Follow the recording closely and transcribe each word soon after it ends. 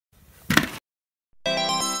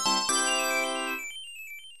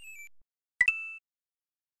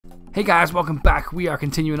Hey guys, welcome back. We are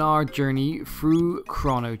continuing our journey through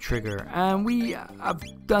Chrono Trigger, and we have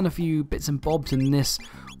done a few bits and bobs in this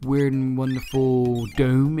weird and wonderful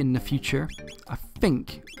dome in the future. I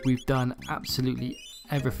think we've done absolutely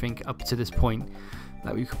everything up to this point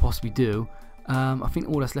that we could possibly do. I think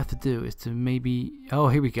all that's left to do is to maybe... Oh,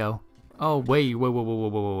 here we go. Oh, wait,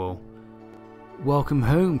 whoa. Welcome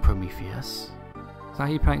home, Prometheus. Is that how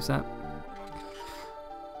you pronounce that?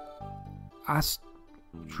 Arthropos?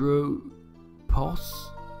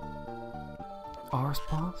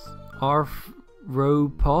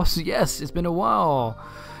 Yes, it's been a while.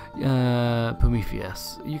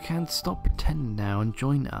 Prometheus, you can stop pretending now and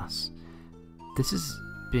join us. This has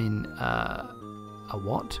been a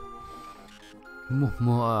what?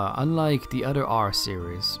 Unlike the other R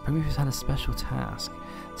series, Prometheus had a special task: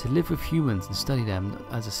 to live with humans and study them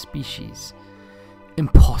as a species.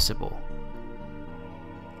 Impossible.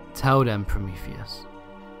 Tell them, Prometheus.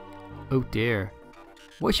 Oh dear.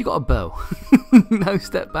 What, she got a bow? No,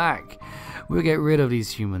 step back. We'll get rid of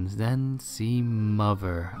these humans, then see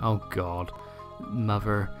Mother. Oh god.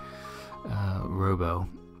 Mother Robo.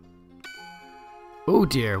 Oh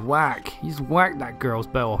dear, whack. He's whacked that girl's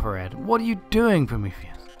bow off her head. What are you doing,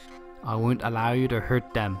 Prometheus? I won't allow you to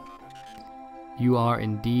hurt them. You are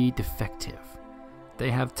indeed defective.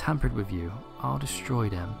 They have tampered with you. I'll destroy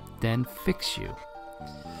them, then fix you.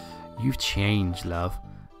 You've changed, love.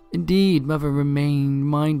 Indeed, Mother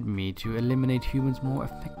reminded me to eliminate humans more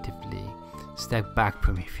effectively. Step back,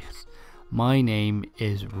 Prometheus. My name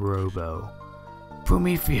is Robo.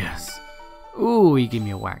 Prometheus! Ooh, he gave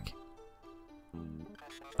me a whack.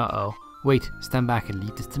 Uh-oh. Wait, stand back and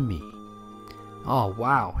lead this to me. Oh,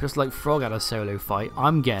 wow. Just like Frog had a solo fight,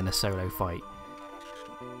 I'm getting a solo fight.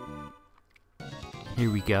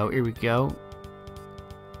 Here we go.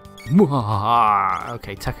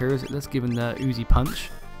 Okay, Tucker, let's give him the Uzi punch.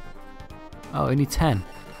 Oh, only 10.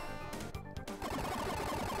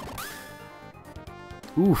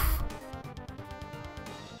 Oof.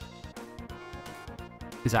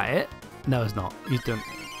 Is that it? No, it's not. He's doing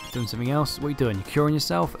something else. What are you doing? You curing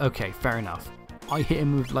yourself? Okay, fair enough. I hit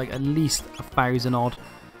him with like at least 1,000 odd.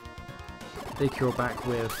 They cure back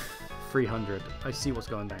with 300. I see what's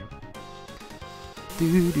going down.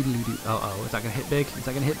 Uh-oh, is that going to hit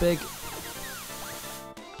big?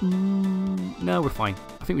 No, we're fine.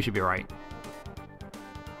 I think we should be alright.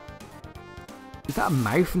 Is that a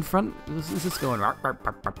mouth in front? Is this going...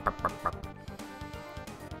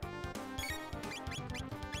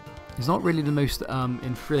 It's not really the most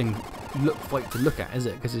thrilling fight to look at, is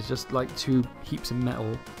it? Because it's just like two heaps of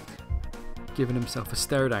metal giving himself a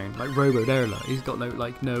stare down. Like Robo there, look. He's got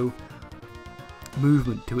no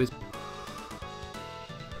movement to his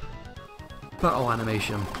battle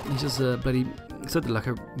animation. He's just a bloody... sort of like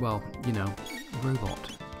a, well, you know,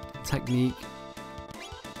 robot. Technique.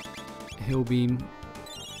 Hill beam.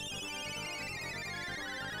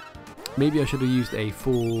 Maybe I should have used a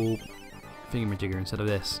full thingamajigger instead of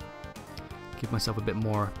this. Give myself a bit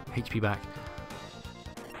more HP back.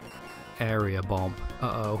 Area bomb.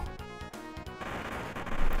 Uh-oh.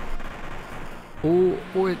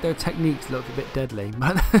 Or their techniques look a bit deadly,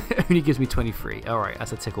 but it only gives me 23. Alright,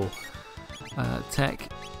 that's a tickle. Tech.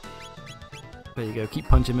 There you go. Keep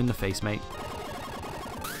punching him in the face, mate.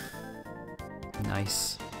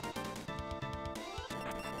 Nice.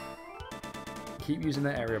 Keep using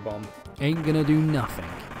that area bomb. Ain't gonna do nothing.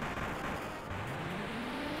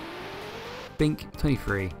 Bink.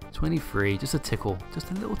 23. 23. Just a tickle. Just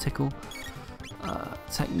a little tickle.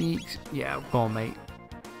 Techniques. Yeah, go on, mate.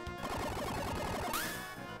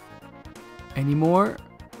 Any more?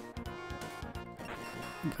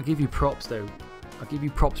 I'll give you props, though. I'll give you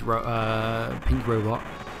props, Pink Robot.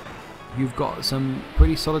 You've got some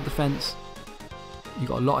pretty solid defense. You've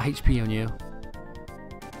got a lot of HP on you.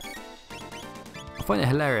 I find it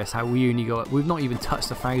hilarious how we only got... We've not even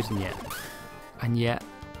touched 1,000 yet. And yet,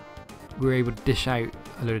 we're able to dish out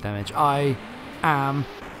a load of damage. I am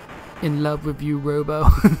in love with you, Robo.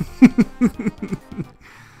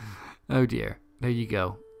 Oh dear. There you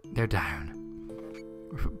go. They're down.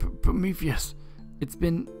 Prometheus. It's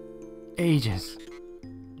been ages.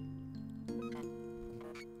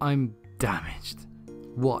 I'm damaged.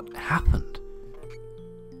 What happened?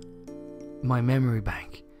 My memory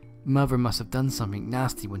bank. Mother must have done something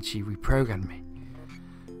nasty when she reprogrammed me.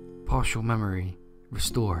 Partial memory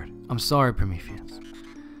restored. I'm sorry, Prometheus.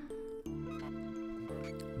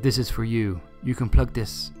 This is for you. You can plug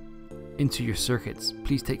this into your circuits.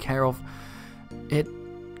 Please take care of it.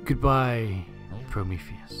 Goodbye,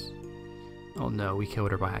 Prometheus. Oh no, we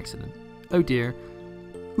killed her by accident. Oh dear.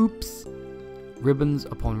 Oops. Ribbons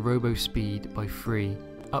upon Robo speed by 3.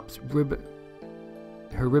 ups ribbon.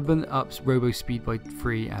 Her ribbon ups robo speed by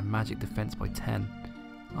 3 and magic defense by 10.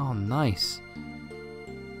 Oh, nice.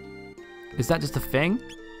 Is that just a thing?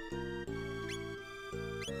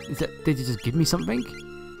 Did you just give me something?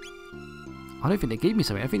 I don't think they gave me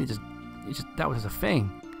something. I think that was just a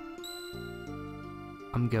thing.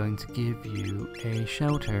 I'm going to give you a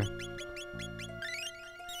shelter.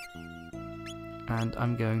 And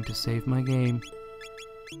I'm going to save my game.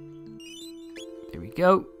 There we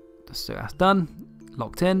go. So that's done.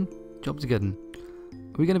 Locked in. Job's a good one.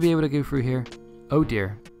 Are we going to be able to go through here? Oh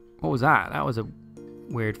dear. What was that? That was a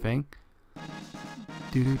weird thing.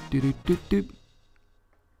 Doo doo doo doo doo.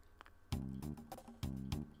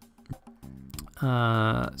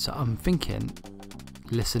 So I'm thinking,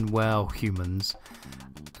 listen well, humans.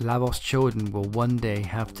 Lavos children will one day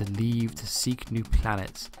have to leave to seek new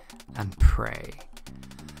planets and prey.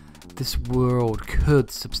 This world could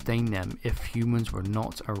sustain them if humans were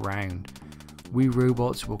not around. We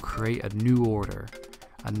robots will create a new order,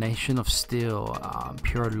 a nation of steel,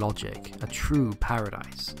 pure logic, a true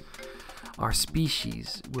paradise. Our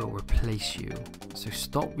species will replace you, so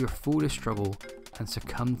stop your foolish struggle and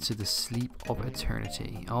succumb to the sleep of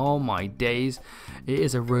eternity. Oh my days, it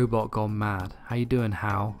is a robot gone mad. How you doing,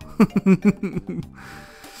 Hal?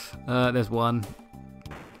 There's one.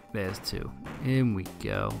 There's two. In we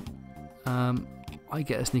go. I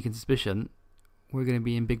get a sneaking suspicion we're going to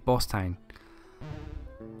be in Big Boss Town.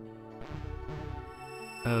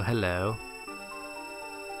 Oh, hello.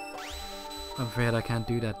 I'm afraid I can't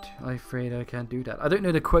do that. I'm afraid I can't do that. I don't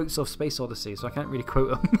know the quotes of Space Odyssey, so I can't really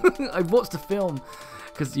quote them. I've watched the film,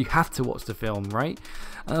 because you have to watch the film, right?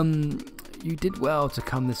 You did well to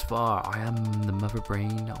come this far. I am the mother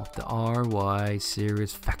brain of the RY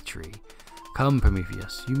Series factory. Come,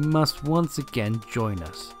 Prometheus, you must once again join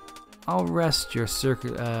us. I'll rest your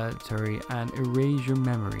circuitry and erase your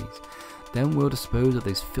memories. Then we'll dispose of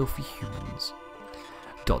those filthy humans. ...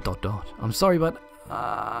 I'm sorry, but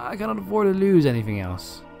I cannot afford to lose anything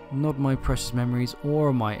else. Not my precious memories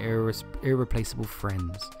or my irreplaceable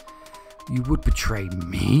friends. You would betray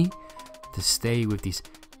me to stay with these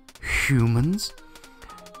humans?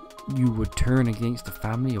 You would turn against the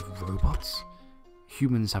family of robots?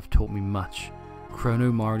 Humans have taught me much.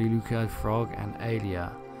 Chrono, Marley, Luca, Frog, and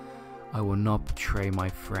Alia. I will not betray my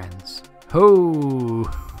friends. Ho!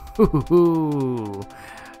 Hoo-hoo-hoo!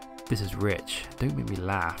 This is rich. Don't make me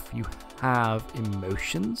laugh. You have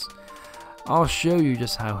emotions? I'll show you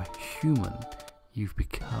just how human you've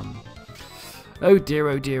become. Oh dear,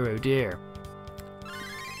 oh dear, oh dear.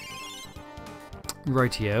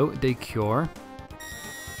 Rightio, decor.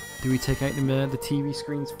 Do we take out the TV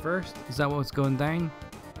screens first? Is that what's going down?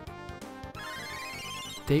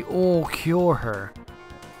 They all cure her.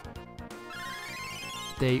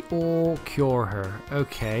 They all cure her.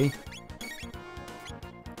 Okay.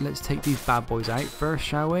 Let's take these bad boys out first,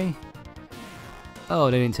 shall we? Oh,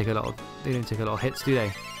 they didn't take a lot of hits, do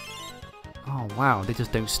they? Oh wow, they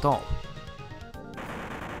just don't stop.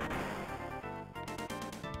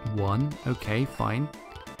 One, okay, fine.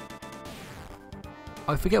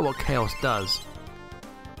 I forget what Chaos does.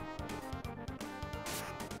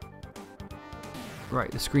 Right,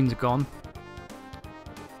 the screens are gone.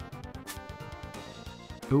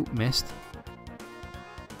 Oh, missed.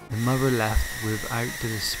 The mother left without the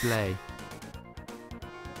display.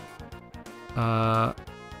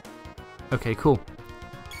 Okay, cool.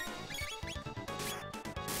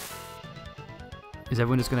 Is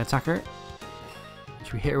everyone just going to attack her?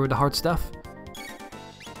 Should we hit her with the hard stuff?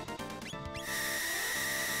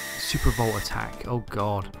 Super Volt attack. Oh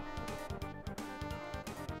god.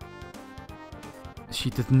 She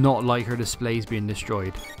does not like her displays being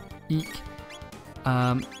destroyed. Eek.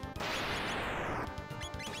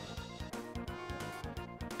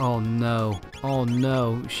 Oh no. Oh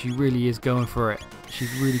no. She really is going for it.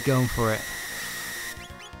 She's really going for it.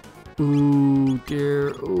 Ooh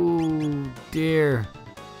dear. Ooh dear.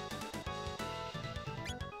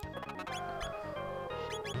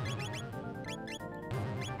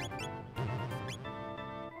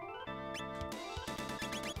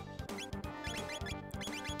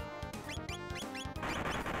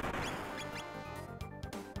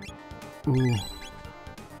 Ooh.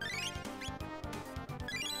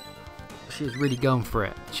 She was really going for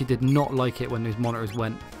it. She did not like it when those monitors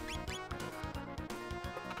went.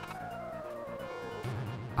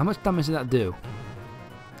 How much damage did that do?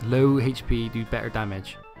 Low HP do better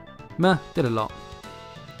damage. Meh, did a lot.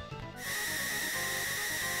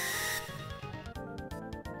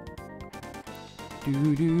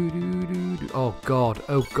 Do, do, do, do, do. Oh god,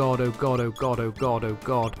 oh god, oh god, oh god, oh god, oh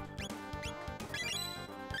god.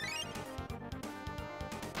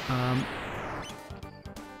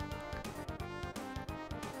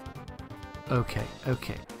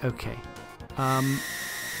 Okay.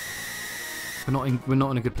 We're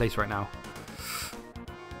not in a good place right now.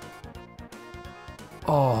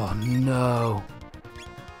 Oh no.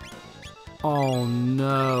 Oh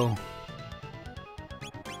no.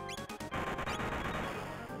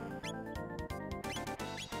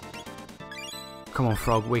 Come on,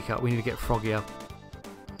 Frog, wake up. We need to get Froggy up.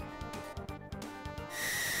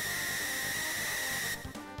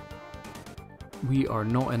 We are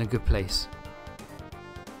not in a good place.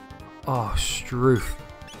 Oh, Stroof.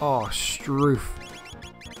 Oh, Stroof.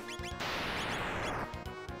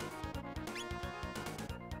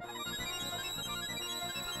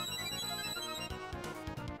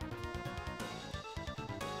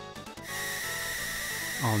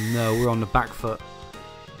 Oh no, we're on the back foot.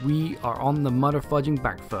 We are on the motherfudging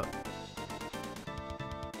back foot.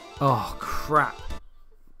 Oh crap.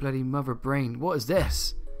 Bloody mother brain. What is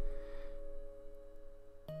this?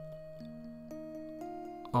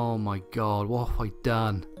 Oh my god, what have I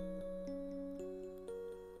done?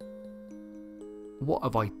 What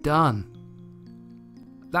have I done?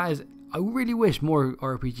 That is... I really wish more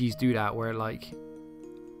RPGs do that, where like,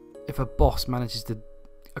 if a boss manages to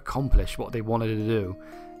accomplish what they wanted to do,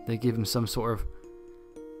 they give him some sort of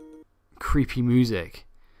creepy music.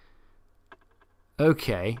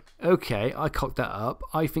 Okay, I cocked that up.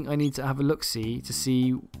 I think I need to have a look-see to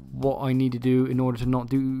see what I need to do in order to not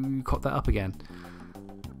cock that up again.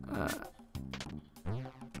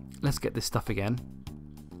 Let's get this stuff again.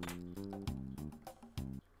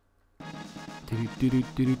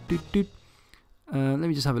 Let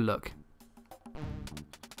me just have a look.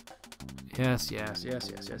 Yes. Yes.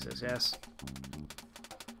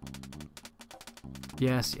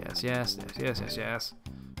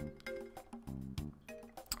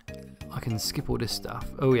 I can skip all this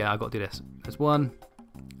stuff. Oh yeah, I got to do this. There's one,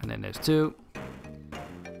 and then there's two.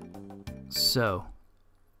 So,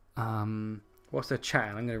 what's the chat?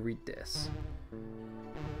 I'm going to read this.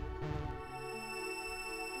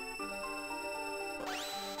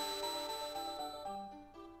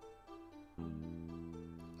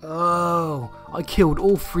 Oh, I killed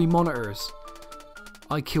all three monitors.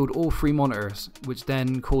 Which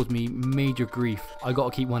then caused me major grief. I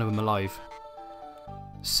got to keep one of them alive.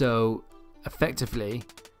 So, effectively,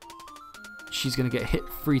 she's going to get hit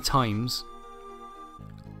 3 times.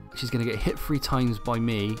 She's going to get hit 3 times by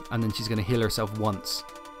me, and then she's going to heal herself once.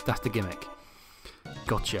 That's the gimmick.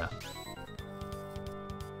 Gotcha.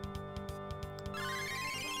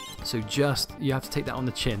 So you have to take that on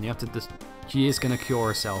the chin. You have to just... She is going to cure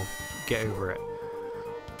herself. Get over it.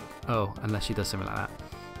 Oh, unless she does something like that.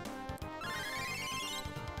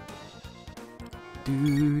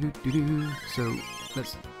 So,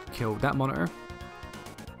 let's kill that monitor.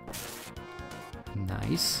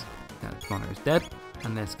 Nice. That monitor's dead.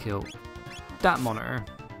 And let's kill that monitor.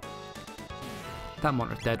 That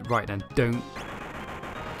monitor's dead. Right then, don't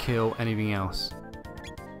kill anything else.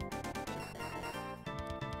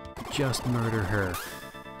 Just murder her.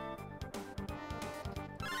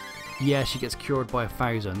 Yeah, she gets cured by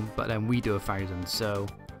 1,000, but then we do 1,000, so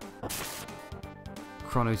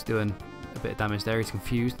Chrono's doing a bit of damage there. He's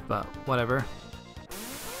confused, but whatever.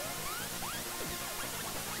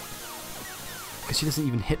 Because she doesn't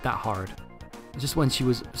even hit that hard. Just when she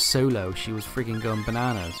was solo, she was frigging going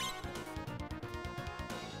bananas.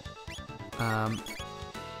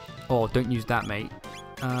 Oh, don't use that, mate.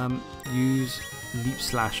 Use Leap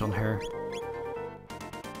Slash on her.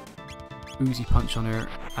 Uzi Punch on her.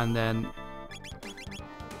 And then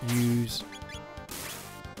use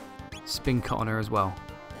Spin Cut on her as well.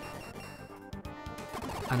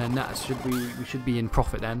 And then that we should be in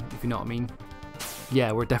profit then, if you know what I mean.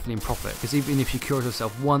 Yeah, we're definitely in profit. Because even if she cures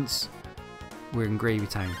herself once, we're in Gravy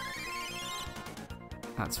Town.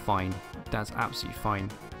 That's fine. That's absolutely fine.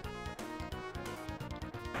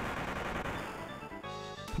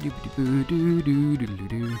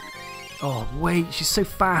 Oh wait, she's so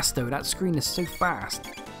fast though. That screen is so fast.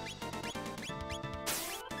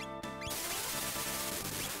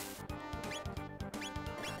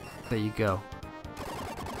 There you go.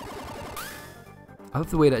 I love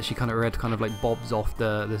the way that she kind of like bobs off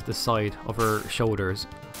the side of her shoulders.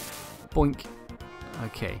 Boink.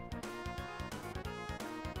 Okay.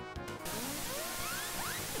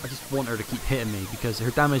 I just want her to keep hitting me because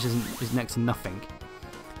her damage is next to nothing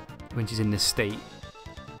when she's in this state.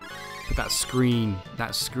 But that screen,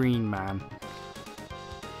 man.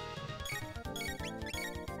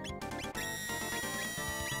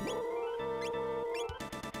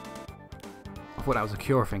 I thought that was a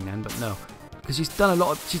cure thing then, but no. Because she's done a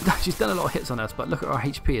lot of hits on us, but look at our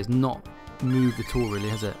HP has not moved at all, really,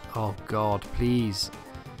 has it? Oh God, please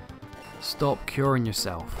stop curing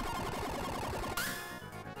yourself.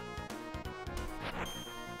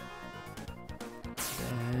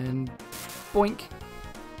 Then boink.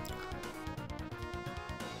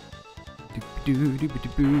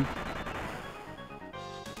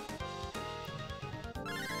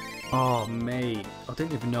 Oh mate, I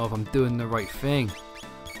don't even know if I'm doing the right thing.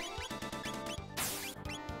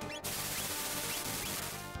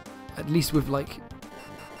 At least with like...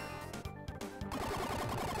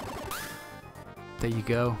 There you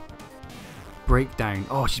go. Breakdown.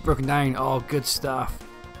 Oh, she's broken down. Oh, good stuff.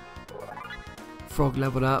 Frog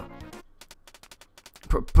leveled up.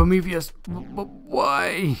 Prometheus.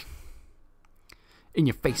 Why? In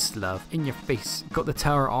your face, love. In your face. Got the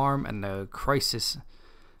tower arm and the crisis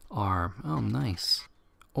arm. Oh, nice.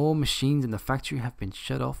 All machines in the factory have been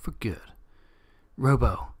shut off for good.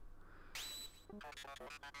 Robo.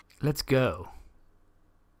 Let's go.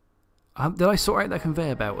 Did I sort out that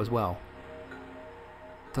conveyor belt as well?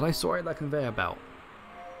 Did I sort out that conveyor belt?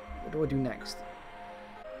 What do I do next?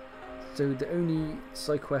 So the only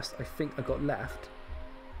side quest I think I got left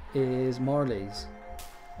is Marley's.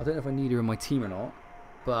 I don't know if I need her in my team or not,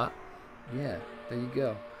 but yeah, there you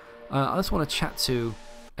go. I just want to chat to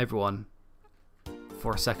everyone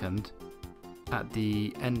for a second at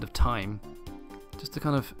the end of time, just to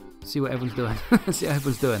kind of see what everyone's doing, see how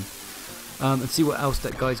everyone's doing, and see what else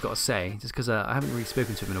that guy's got to say. Just because I haven't really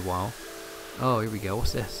spoken to him in a while. Oh, here we go.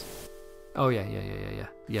 What's this? Oh yeah.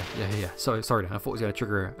 Sorry. I thought it was gonna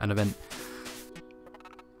trigger an event.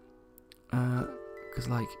 Cause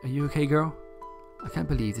like, are you okay, girl? I can't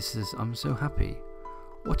believe this is. I'm so happy.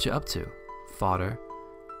 What you up to, father?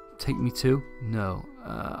 Take me to? No.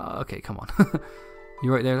 Okay, come on.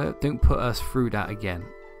 You right there? Don't put us through that again.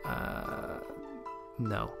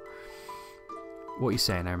 No. What are you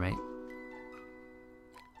saying there, mate?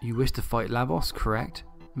 You wish to fight Lavos, correct?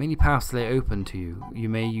 Many paths lay open to you. You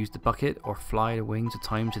may use the bucket or fly the wings of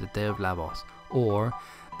time to the day of Lavos. Or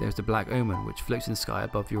there's the Black Omen, which floats in the sky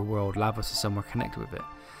above your world. Lavos is somewhere connected with it.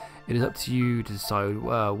 It is up to you to decide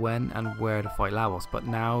when and where to fight Lavos, but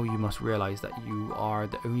now you must realize that you are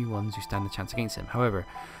the only ones who stand a chance against him. However,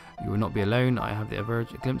 you will not be alone. I have a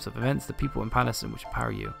glimpse of events, the people and palace in which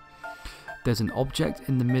empower you. There's an object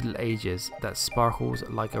in the Middle Ages that sparkles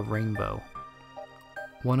like a rainbow.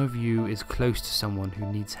 One of you is close to someone who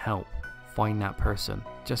needs help. Find that person.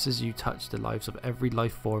 Just as you touch the lives of every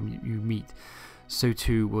life form you meet, so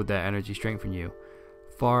too will their energy strengthen you.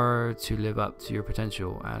 Far to live up to your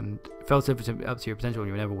potential, and fail to live up to your potential, and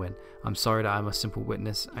you will never win. I'm sorry that I'm a simple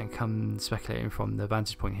witness and come speculating from the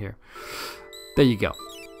vantage point here. There you go.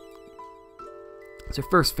 So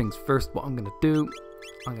first things first, what I'm gonna do,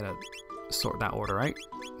 I'm gonna sort that order out.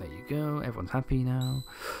 There you go. Everyone's happy now.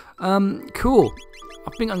 Cool. I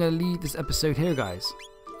think I'm gonna leave this episode here, guys.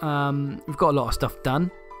 We've got a lot of stuff done.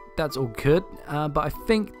 That's all good. But I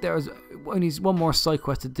think there's only one more side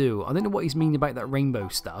quest to do. I don't know what he's meaning about that rainbow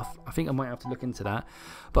stuff. I think I might have to look into that.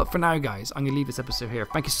 But for now, guys, I'm gonna leave this episode here.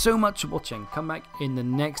 Thank you so much for watching. Come back in the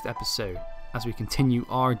next episode as we continue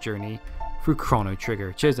our journey through Chrono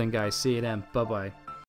Trigger. Cheers then, guys. See you then. Bye bye.